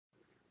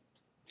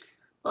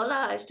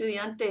Hola,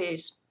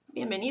 estudiantes,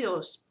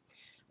 bienvenidos.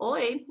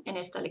 Hoy, en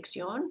esta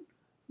lección,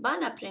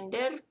 van a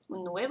aprender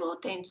un nuevo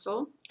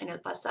tenso en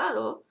el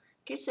pasado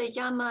que se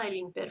llama el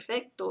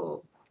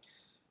imperfecto.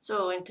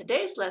 So in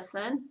today's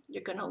lesson,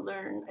 you're going to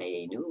learn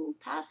a new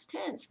past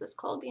tense that's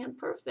called the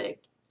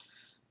imperfect.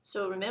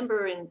 So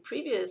remember in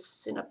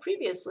a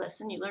previous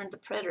lesson, you learned the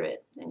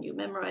preterite and you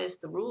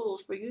memorized the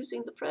rules for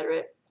using the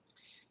preterite,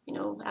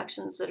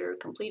 actions that are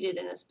completed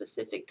in a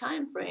specific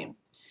time frame.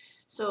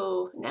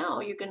 So now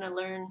you're going to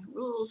learn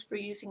rules for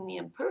using the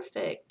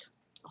imperfect,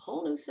 a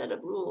whole new set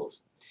of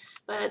rules.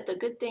 But the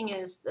good thing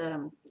is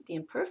the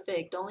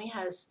imperfect only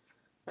has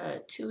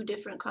two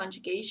different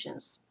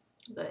conjugations,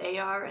 the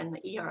AR and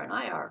the ER and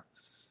IR.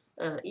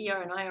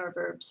 ER and IR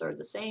verbs are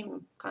the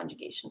same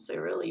conjugation, so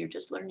really you're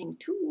just learning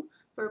two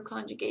verb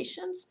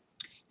conjugations,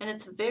 and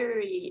it's a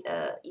very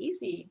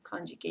easy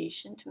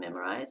conjugation to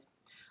memorize.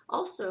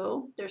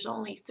 Also, there's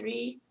only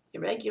three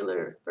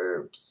irregular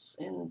verbs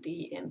in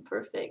the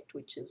imperfect,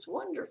 which is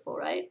wonderful,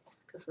 right?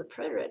 Because the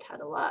preterite had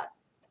a lot.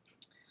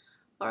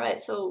 All right,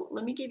 so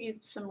let me give you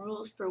some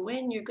rules for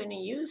when you're going to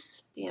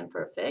use the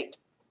imperfect.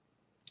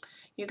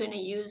 You're going to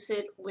use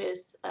it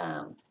with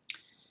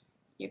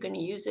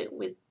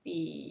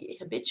the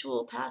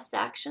habitual past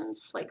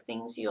actions, like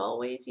things you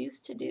always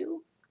used to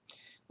do,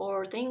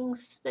 or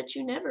things that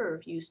you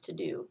never used to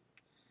do.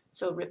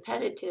 So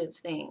repetitive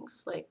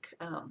things, like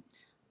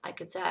I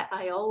could say,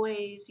 I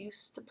always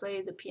used to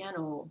play the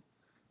piano.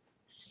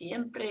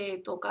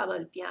 Siempre tocaba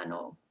el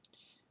piano.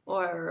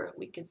 Or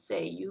we could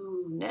say,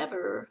 you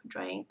never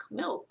drank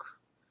milk.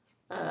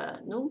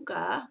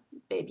 Nunca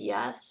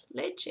bebías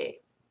leche.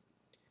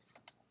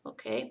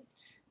 Okay,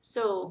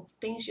 so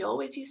things you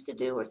always used to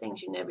do or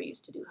things you never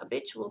used to do,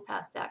 habitual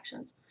past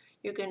actions.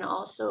 You're going to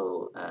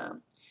also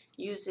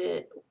use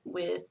it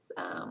with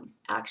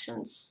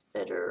actions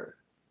that are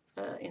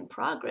in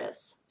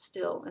progress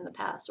still in the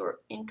past, or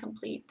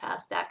incomplete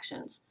past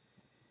actions.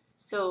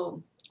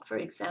 So, for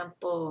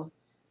example,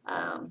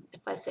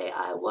 if I say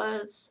I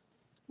was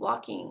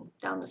walking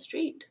down the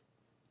street,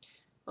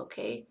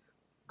 okay,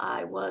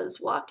 I was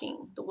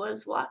walking. The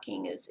was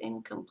walking is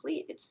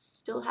incomplete. It's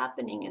still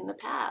happening in the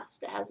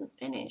past. It hasn't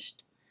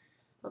finished.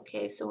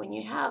 Okay, so when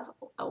you have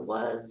a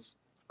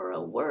was or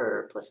a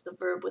were plus the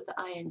verb with the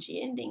ing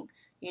ending,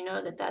 you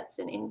know that that's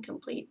an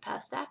incomplete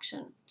past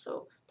action.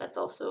 So that's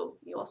also,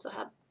 you also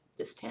have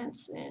this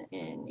tense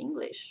in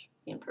English,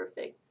 the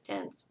imperfect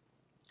tense.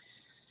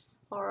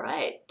 All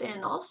right,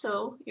 then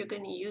also you're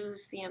going to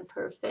use the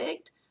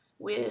imperfect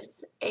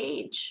with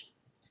age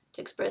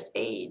to express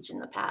age in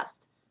the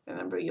past.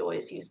 Remember, you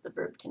always use the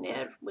verb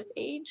tener with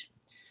age.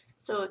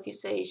 So if you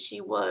say she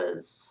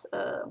was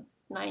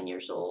 9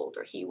 years old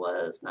or he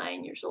was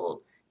 9 years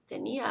old,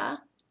 tenía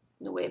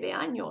 9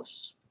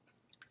 años.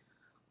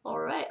 All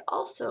right,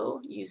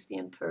 also use the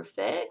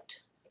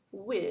imperfect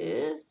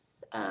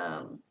with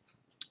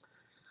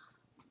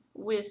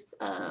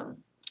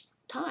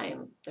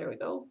time. There we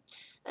go.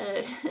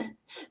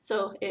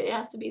 So it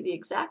has to be the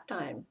exact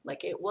time,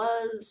 like it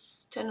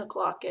was 10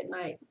 o'clock at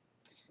night.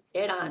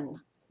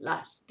 Eran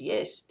las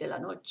 10 de la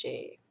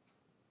noche.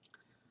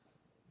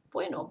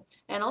 Bueno,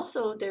 and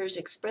also there's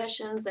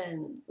expressions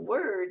and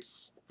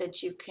words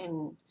that you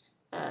can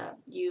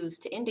use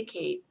to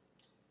indicate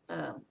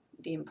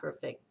the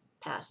imperfect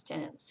past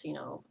tense,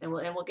 and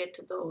we'll get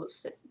to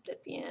those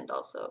at the end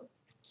also.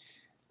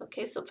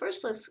 Okay, so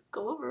first let's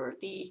go over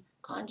the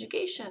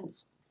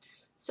conjugations.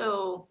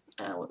 So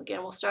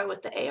again, we'll start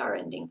with the AR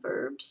ending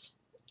verbs.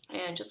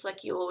 And just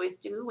like you always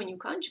do when you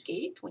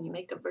conjugate, when you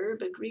make a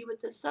verb agree with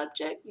the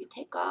subject, you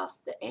take off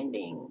the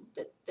ending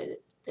that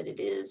it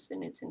is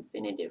in its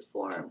infinitive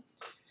form.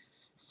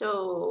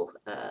 So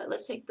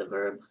let's take the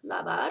verb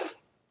lavar.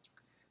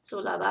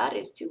 So lavar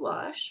is to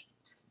wash.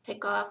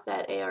 Take off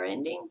that AR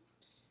ending.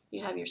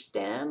 You have your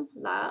stem,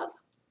 lav.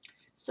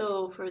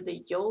 So for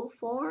the yo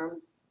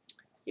form,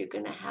 you're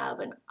going to have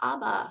an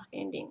aba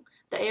ending.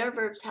 The AR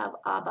verbs have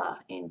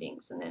aba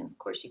endings, and then of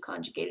course you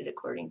conjugate it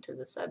according to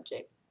the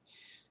subject.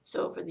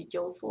 So for the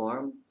yo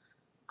form,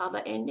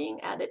 aba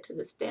ending, add it to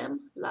the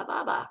stem,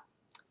 lavaba,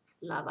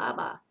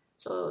 lavaba.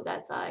 So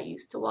that's I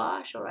used to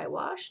wash or I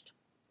washed.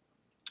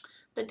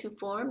 The to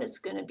form is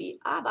going to be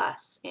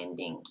abas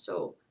ending.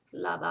 So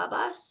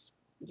lavabas,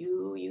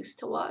 you used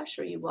to wash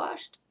or you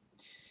washed.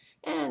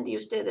 And the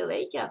usted el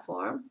ella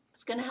form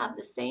is going to have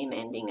the same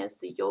ending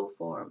as the yo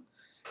form.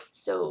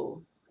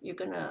 So you're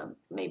going to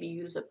maybe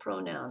use a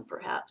pronoun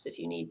perhaps if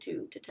you need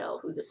to tell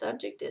who the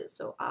subject is.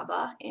 So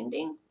aba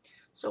ending.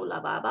 So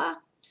lavaba,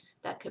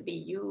 that could be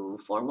you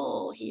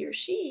formal, he or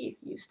she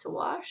used to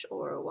wash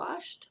or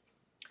washed.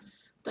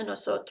 The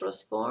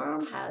nosotros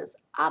form has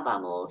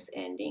abamos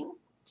ending.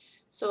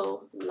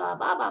 So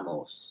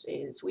lavábamos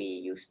is we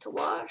used to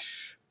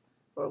wash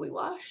or we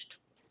washed.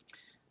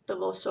 The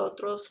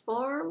vosotros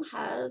form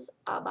has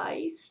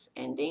abáis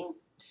ending.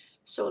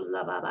 So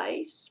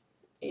lavabáis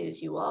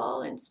is you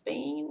all in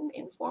Spain,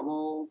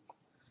 informal,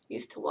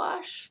 used to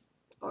wash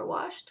or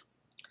washed.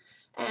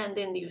 And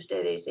then the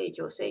ustedes,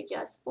 ellos,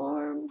 ellas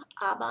form,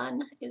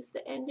 aban is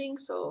the ending.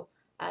 So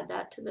add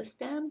that to the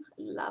stem,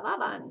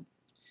 lavaban.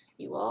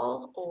 You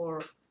all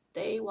or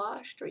they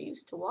washed or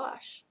used to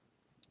wash.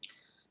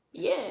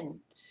 Bien.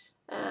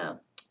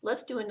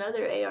 Let's do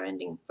another AR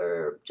ending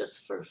verb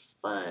just for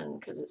fun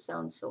because it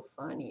sounds so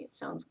funny. It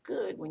sounds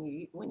good when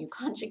you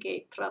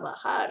conjugate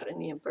trabajar in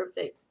the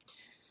imperfect.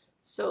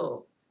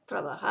 So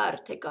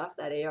trabajar, take off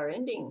that AR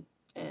ending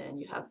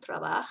and you have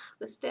trabaj,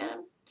 the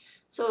stem.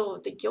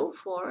 So the yo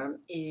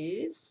form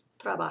is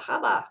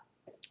trabajaba.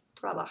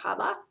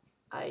 Trabajaba,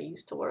 I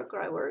used to work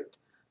or I worked.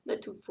 The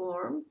to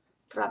form,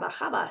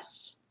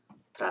 trabajabas.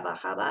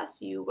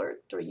 Trabajabas, you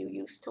worked or you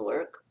used to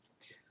work.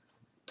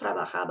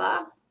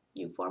 Trabajaba,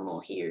 you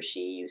formal he or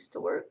she used to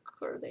work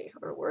or they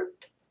or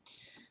worked.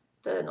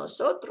 The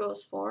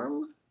nosotros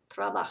form,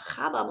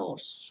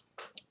 trabajábamos.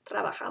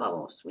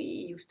 Trabajábamos, we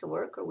used to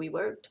work or we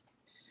worked.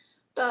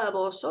 The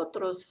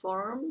vosotros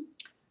form,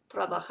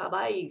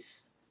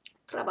 trabajabais.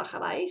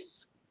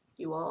 Trabajabais,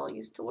 you all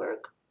used to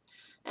work.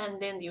 And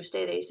then the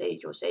ustedes,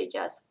 ellos,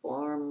 ellas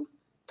form,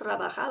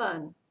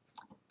 trabajaban.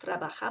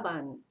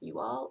 Trabajaban, you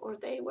all or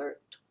they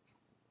worked.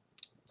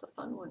 It's a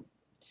fun one.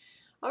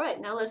 All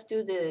right, now let's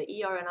do the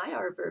ER and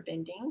IR verb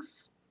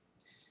endings.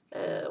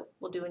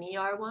 We'll do an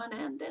ER one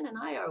and then an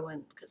IR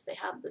one because they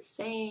have the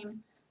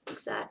same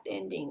exact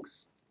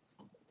endings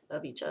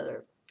of each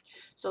other.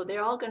 So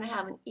they're all going to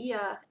have an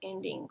ER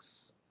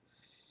endings.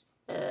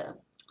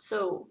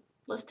 So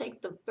let's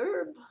take the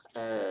verb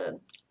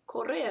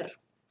correr,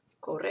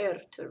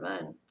 correr, to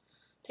run.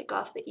 Take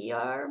off the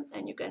ER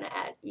and you're going to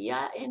add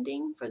IA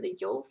ending for the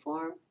yo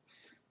form.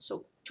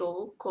 So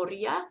yo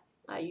corría,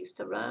 I used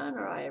to run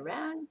or I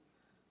ran.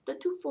 The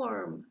to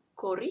form,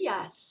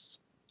 corrías,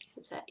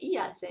 it's that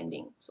IAS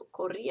ending. So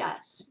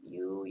corrías,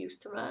 you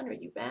used to run or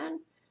you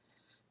ran.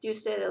 You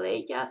said el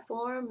ella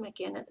form,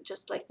 again,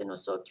 just like the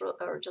nosotros,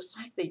 or just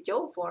like the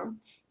yo form,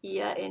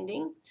 IA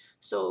ending.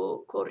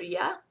 So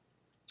corría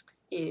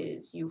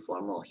is you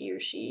formal, he or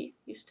she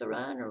used to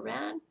run or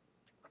ran.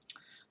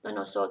 The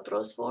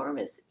nosotros form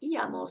is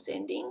íamos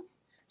ending.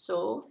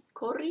 So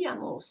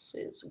corríamos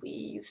is we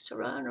used to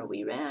run or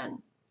we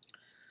ran.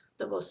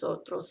 The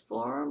vosotros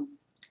form,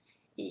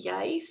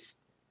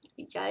 illáis,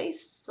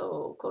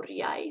 so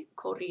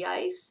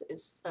corríais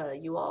is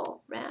you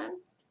all ran.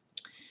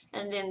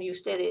 And then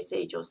ustedes,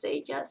 ellos,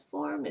 ellas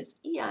form is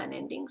ian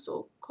ending,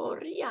 so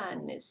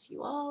corrían is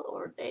you all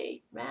or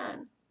they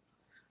ran.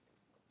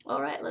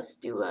 All right, let's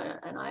do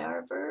an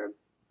IR verb.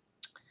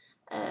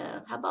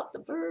 How about the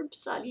verb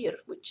salir,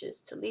 which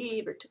is to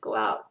leave or to go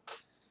out?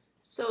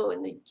 So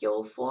in the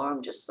yo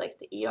form, just like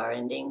the ER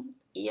ending,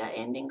 IA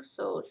ending,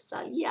 so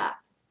salía.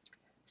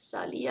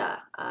 Salía,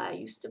 I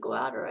used to go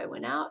out or I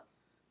went out.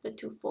 The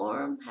to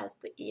form has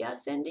the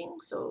ias ending,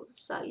 so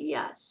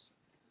salías.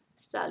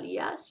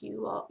 Salías,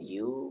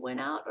 you went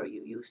out or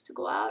you used to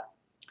go out.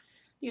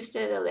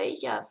 Usted el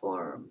ella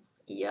form,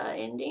 ia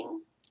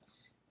ending.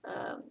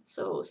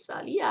 So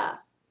salía,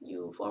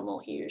 you formal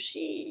he or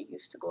she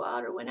used to go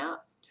out or went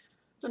out.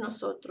 The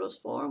nosotros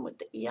form with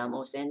the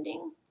íamos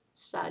ending,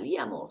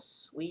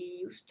 salíamos, we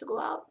used to go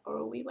out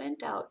or we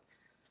went out.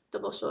 The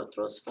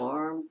vosotros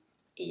form,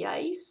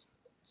 iáis,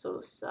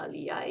 so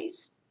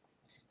salíais,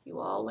 you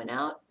all went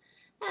out.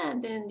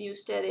 And then the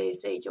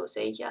ustedes, ellos,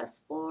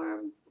 ellas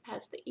form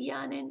has the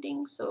ian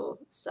ending, so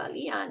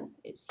salían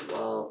is you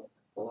all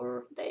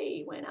or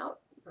they went out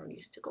or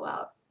used to go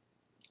out.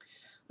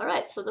 All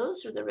right, so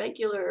those are the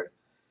regular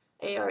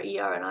AR,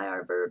 ER, and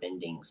IR verb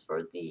endings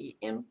for the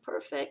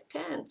imperfect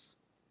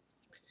tense.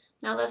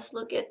 Now let's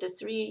look at the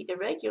three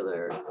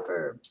irregular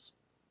verbs.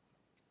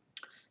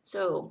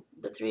 So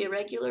the three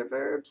irregular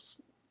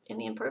verbs in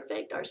the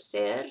imperfect are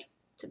ser,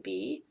 to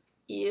be,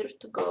 ir,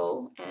 to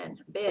go,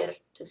 and ver,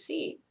 to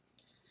see.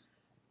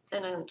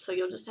 And so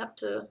you'll just have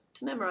to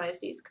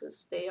memorize these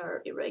because they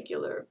are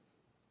irregular.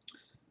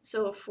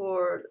 So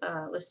for,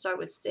 let's start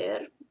with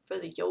ser. For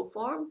the yo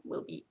form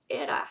will be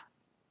era.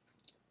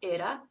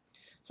 Era.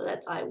 So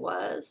that's I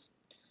was.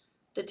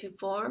 The to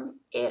form,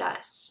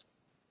 eras.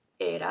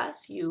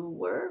 Eras, you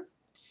were.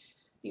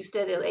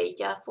 Usted el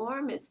ella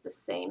form is the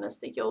same as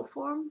the yo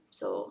form.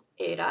 So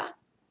era,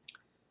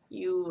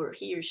 you or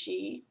he or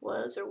she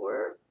was or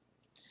were.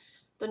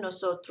 The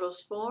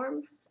nosotros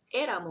form,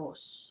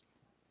 éramos.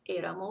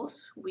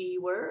 Éramos, we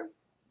were.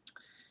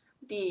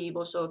 The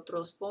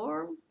vosotros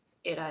form,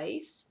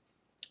 erais.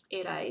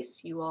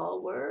 Erais, you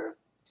all were.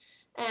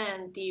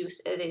 And the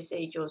ustedes,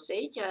 ellos,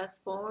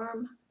 ellas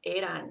form,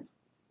 eran.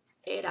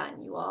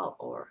 Eran, you all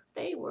or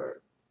they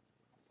were.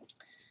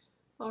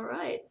 All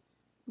right,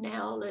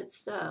 now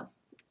let's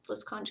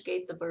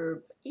conjugate the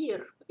verb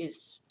ir,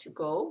 is to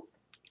go.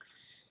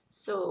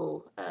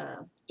 So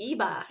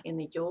iba in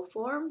the yo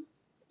form,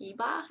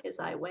 iba is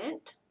I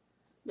went.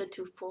 The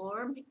to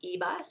form,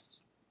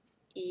 ibas.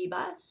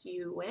 Ibas,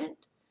 you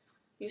went.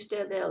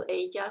 Usted el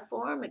ella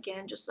form,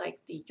 again, just like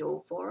the yo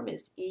form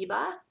is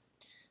iba.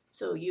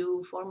 So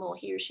you formal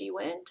he or she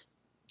went.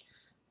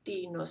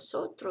 The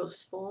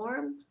nosotros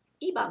form,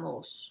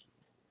 íbamos.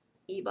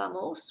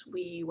 Íbamos,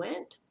 we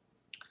went.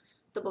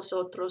 The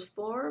vosotros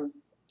form,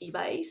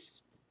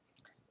 ibais.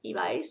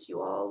 Ibais,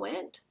 you all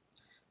went.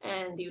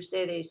 And the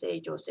ustedes,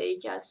 ellos,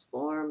 ellas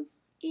form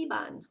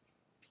iban.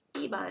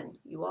 Iban,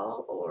 you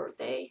all or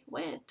they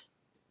went.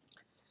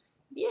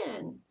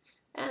 Bien.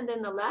 And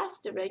then the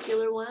last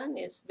irregular one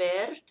is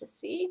ver, to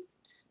see.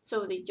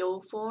 So the yo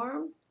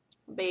form,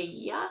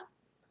 veía.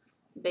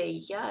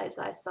 Veía is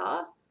I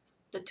saw.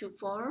 The to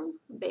form,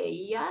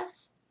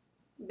 veías.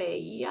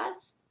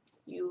 Veías,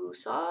 you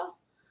saw.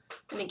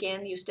 And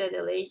again, the usted,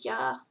 el,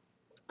 ella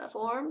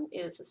form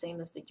is the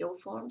same as the yo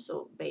form.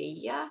 So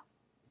veía,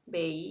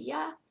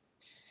 veía.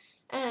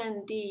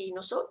 And the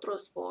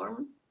nosotros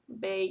form,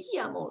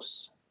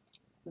 veíamos.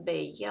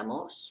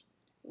 Veíamos,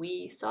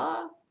 we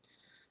saw.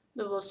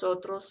 The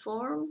vosotros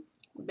form,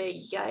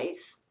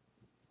 veíais,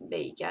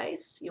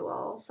 veíais, you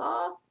all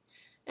saw.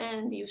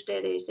 And the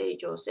ustedes,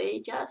 ellos,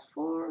 ellas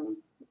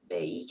form,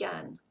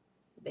 veían,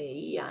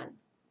 veían.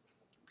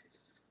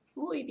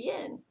 Muy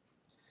bien.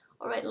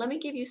 All right, let me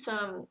give you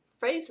some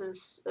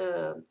phrases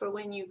for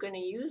when you're going to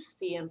use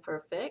the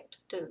imperfect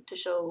to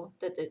show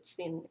that it's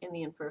in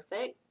the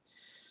imperfect.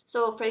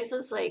 So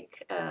phrases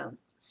like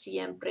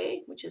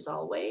siempre, which is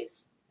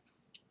always,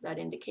 that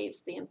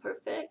indicates the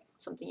imperfect,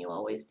 something you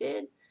always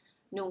did.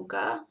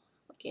 Nunca,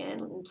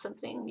 again,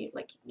 something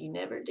like you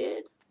never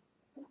did.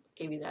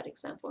 Gave you that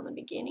example in the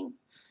beginning.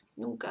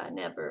 Nunca,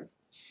 never.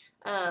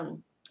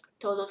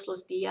 Todos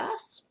los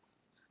días,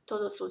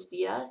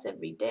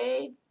 every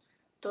day.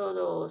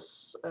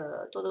 Todos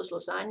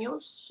los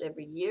años,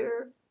 every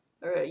year.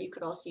 Or you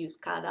could also use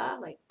cada,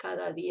 like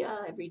cada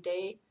día, every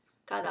day.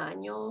 Cada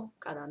año,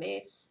 cada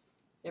mes,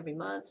 every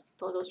month.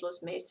 Todos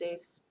los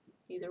meses,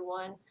 either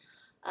one.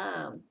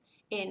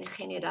 En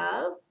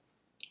general,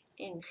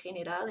 in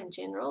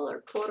general,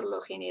 or por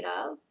lo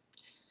general,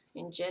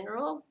 in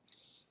general.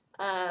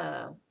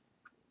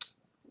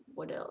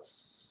 What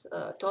else?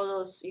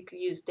 Todos, you could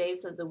use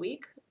days of the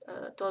week.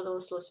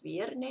 Todos los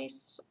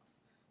viernes,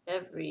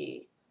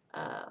 every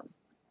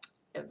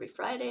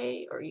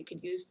Friday, or you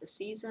could use the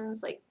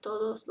seasons, like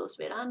todos los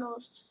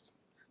veranos,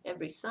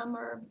 every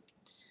summer.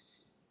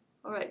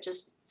 All right,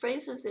 just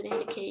phrases that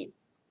indicate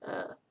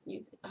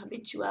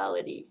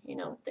habituality,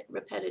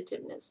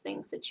 repetitiveness,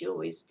 things that you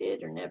always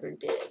did or never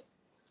did.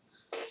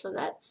 So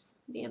that's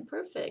the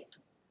imperfect.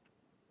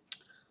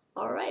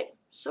 All right,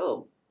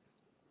 so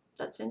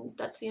that's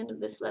the end of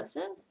this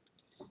lesson.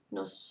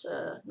 Nos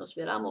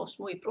veramos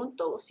muy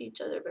pronto. We'll see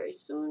each other very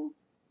soon.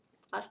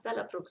 Hasta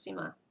la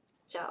próxima.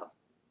 Ciao.